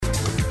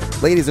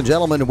Ladies and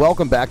gentlemen,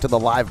 welcome back to the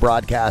live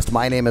broadcast.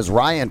 My name is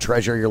Ryan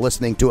Treasure. You're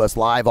listening to us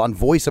live on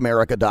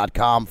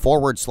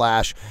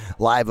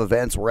voiceamerica.com/live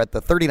events. We're at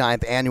the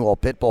 39th annual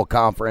Pitbull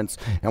Conference,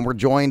 and we're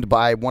joined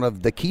by one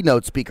of the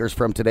keynote speakers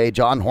from today,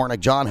 Jon Hornik.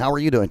 Jon, how are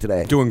you doing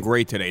today? Doing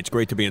great today. It's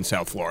great to be in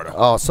South Florida.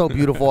 Oh, so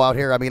beautiful out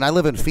here. I mean, I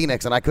live in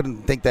Phoenix, and I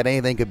couldn't think that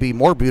anything could be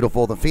more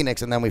beautiful than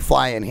Phoenix, and then we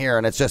fly in here,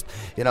 and it's just,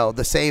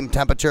 the same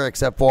temperature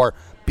except for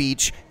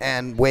beach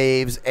and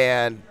waves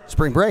and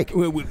spring break.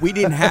 We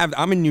didn't have,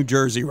 I'm in New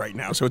Jersey right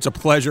now, so it's a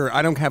pleasure.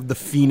 I don't have the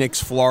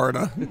Phoenix,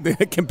 Florida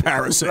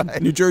comparison.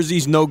 Right. New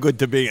Jersey's no good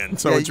to be in,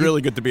 so it's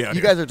really good to be out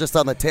here. You guys are just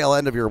on the tail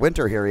end of your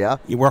winter here, yeah?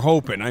 We're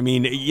hoping. I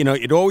mean,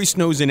 it always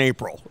snows in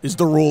April is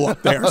the rule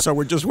up there, so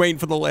we're just waiting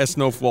for the last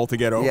snowfall to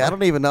get over. Yeah, I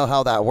don't even know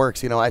how that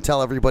works. I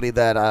tell everybody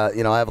that, I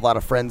have a lot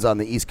of friends on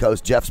the East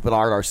Coast. Jeff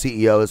Spinard, our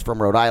CEO, is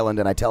from Rhode Island,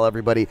 and I tell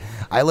everybody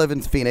I live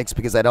in Phoenix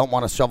because I don't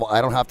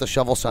have to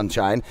shovel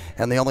sunshine,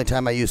 and the only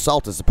time I use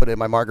salt is to put it in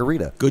my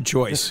margarita. Good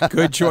choice.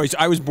 Good choice.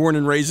 I was born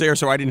and raised there,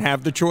 so I didn't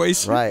have the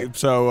choice. Right.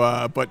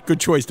 So, but good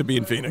choice to be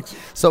in Phoenix.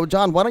 So,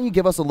 Jon, why don't you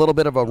give us a little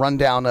bit of a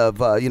rundown of,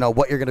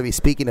 what you're going to be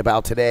speaking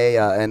about today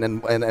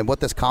and what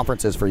this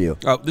conference is for you?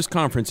 Oh, this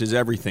conference is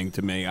everything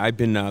to me. I've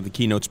been the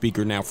keynote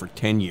speaker now for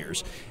 10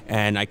 years,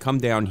 and I come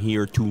down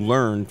here to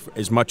learn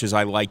as much as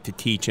I like to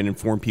teach and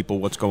inform people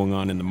what's going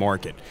on in the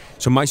market.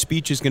 So my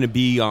speech is going to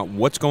be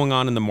what's going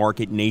on in the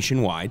market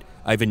nationwide.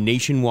 I have a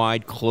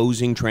nationwide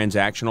closing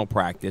transactional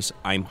practice.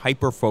 I'm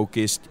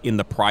hyper-focused in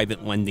the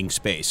private lending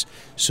space.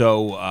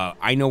 So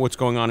I know what's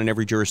going on in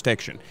every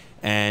jurisdiction.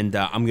 And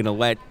I'm going to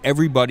let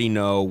everybody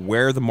know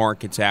where the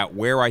market's at,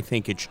 where I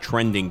think it's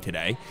trending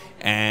today,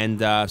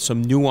 and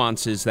some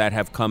nuances that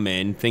have come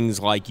in,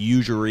 things like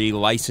usury,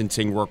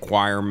 licensing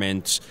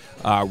requirements,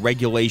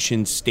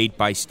 regulations state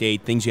by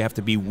state, things you have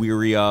to be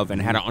weary of,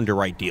 and how to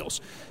underwrite deals.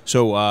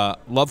 So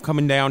love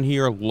coming down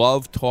here,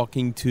 love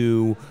talking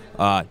to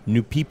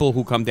new people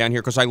who come down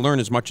here because I learn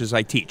as much as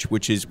I teach,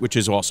 which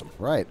is awesome.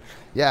 Right.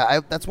 Yeah,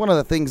 that's one of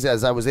the things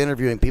as I was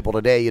interviewing people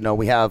today,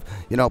 we have,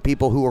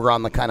 people who are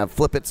on the kind of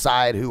flip it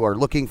side who are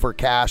looking for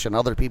cash and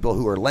other people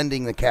who are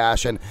lending the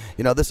cash. And,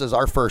 this is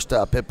our first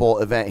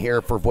Pitbull event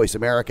here for Voice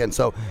America. And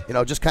so,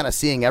 just kind of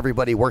seeing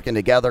everybody working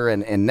together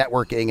and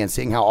networking and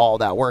seeing how all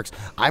that works,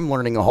 I'm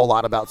learning a whole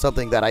lot about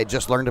something that I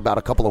just learned about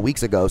a couple of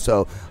weeks ago.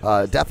 So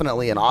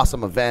definitely an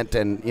awesome event.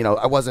 And,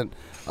 I wasn't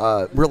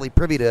really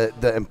privy to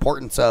the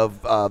importance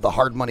of the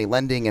hard money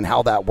lending and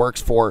how that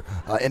works for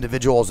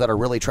individuals that are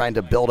really trying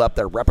to build up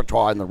their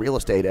repertoire in the real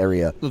estate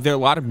area. There are a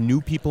lot of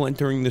new people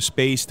entering the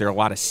space. There are a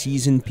lot of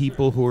seasoned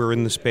people who are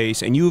in the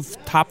space. And you've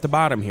top to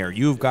bottom here.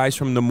 You have guys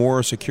from the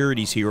Nomura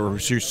Securities here who are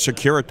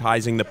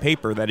securitizing the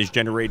paper that is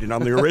generated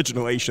on the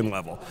origination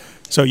level.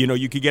 So,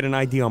 you could get an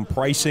idea on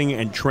pricing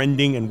and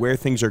trending and where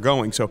things are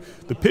going. So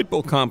the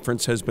Pitbull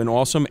Conference has been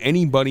awesome.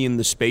 Anybody in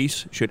the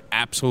space should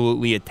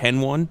absolutely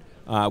attend one.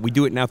 We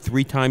do it now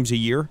 3 times a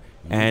year,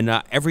 and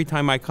every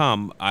time I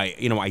come,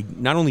 I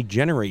not only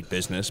generate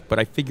business, but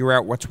I figure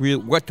out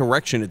what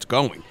direction it's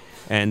going.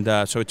 And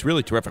so it's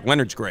really terrific.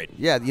 Leonard's great.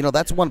 Yeah,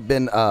 that's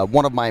been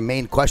one of my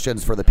main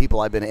questions for the people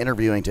I've been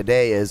interviewing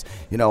today is,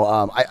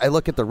 I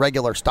look at the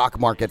regular stock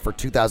market for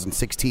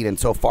 2016, and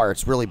so far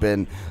it's really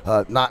been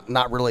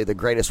not really the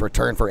greatest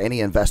return for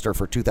any investor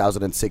for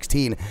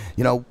 2016.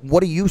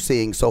 What are you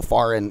seeing so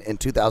far in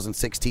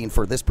 2016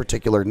 for this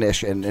particular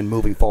niche and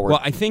moving forward?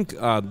 Well, I think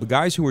the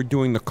guys who are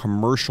doing the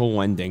commercial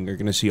lending are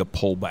going to see a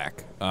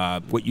pullback.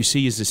 What you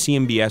see is the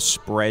CMBS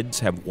spreads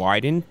have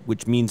widened,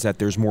 which means that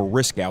there's more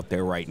risk out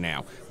there right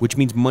now, which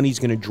means money's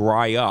going to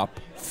dry up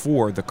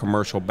for the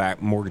commercial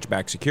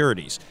mortgage-backed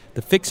securities.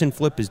 The fix and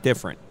flip is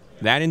different.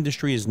 That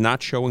industry is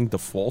not showing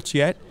defaults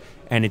yet,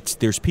 and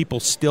there's people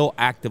still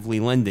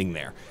actively lending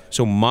there.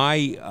 So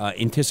my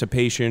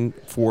anticipation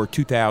for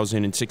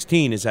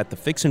 2016 is that the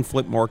fix and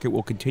flip market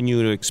will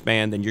continue to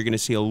expand, and you're going to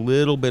see a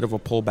little bit of a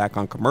pullback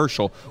on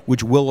commercial,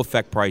 which will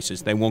affect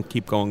prices. They won't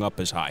keep going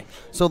up as high.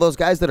 So those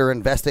guys that are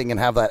investing and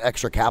have that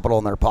extra capital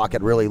in their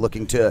pocket, really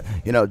looking to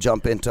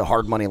jump into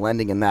hard money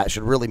lending, and that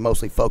should really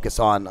mostly focus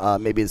on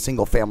maybe the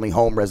single family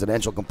home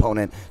residential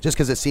component, just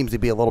because it seems to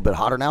be a little bit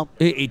hotter now.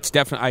 It's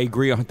definitely, I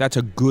agree. That's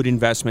a good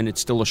investment.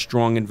 It's still a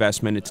strong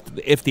investment.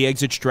 If the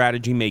exit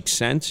strategy makes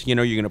sense, you're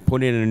going to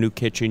put in a new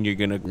kitchen, you're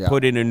going to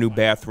put in a new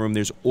bathroom.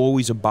 There's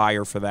always a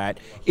buyer for that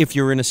if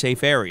you're in a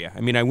safe area.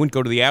 I mean, I wouldn't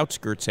go to the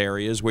outskirts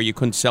areas where you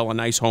couldn't sell a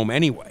nice home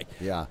anyway.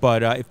 Yeah.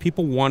 But if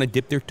people want to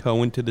dip their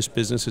toe into this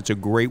business, it's a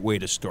great way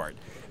to start.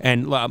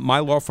 And my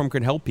law firm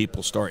can help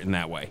people start in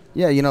that way.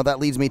 Yeah, that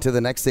leads me to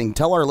the next thing.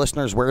 Tell our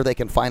listeners where they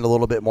can find a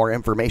little bit more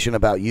information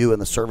about you and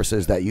the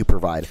services that you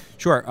provide.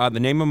 Sure. The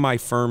name of my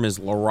firm is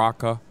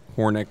LaRocca,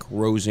 Hornik,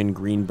 Rosen,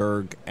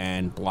 Greenberg,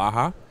 and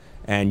Blaha.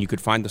 And you could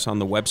find us on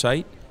the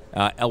website,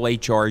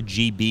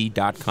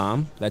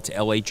 lhrgb.com. That's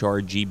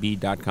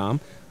lhrgb.com.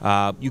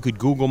 You could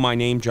Google my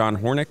name, Jon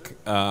Hornik.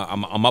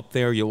 I'm up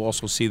there. You'll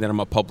also see that I'm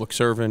a public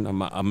servant.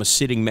 I'm a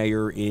sitting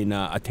mayor in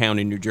a town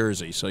in New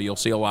Jersey, so you'll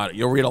see a lot.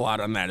 You'll read a lot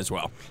on that as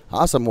well.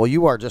 Awesome. Well,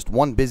 you are just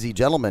one busy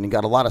gentleman. You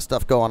got a lot of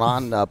stuff going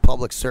on,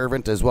 public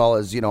servant, as well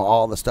as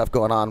all the stuff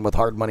going on with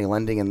hard money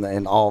lending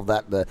and all of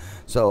that.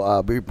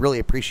 So we really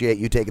appreciate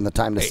you taking the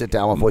time to sit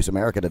down with Voice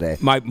America today.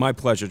 My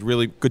pleasure. It's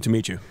really good to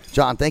meet you,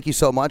 Jon. Thank you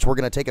so much. We're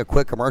going to take a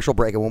quick commercial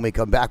break, and when we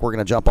come back, we're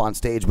going to jump on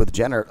stage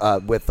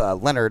with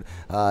Leonard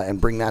and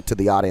bring that to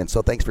the audience.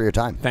 So thanks for your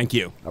time. Thank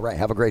you. All right.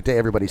 Have a great day,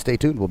 everybody. Stay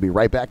tuned. We'll be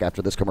right back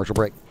after this commercial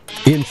break.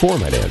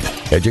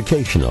 Informative,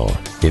 educational,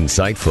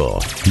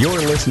 insightful.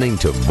 You're listening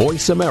to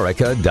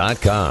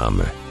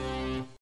VoiceAmerica.com.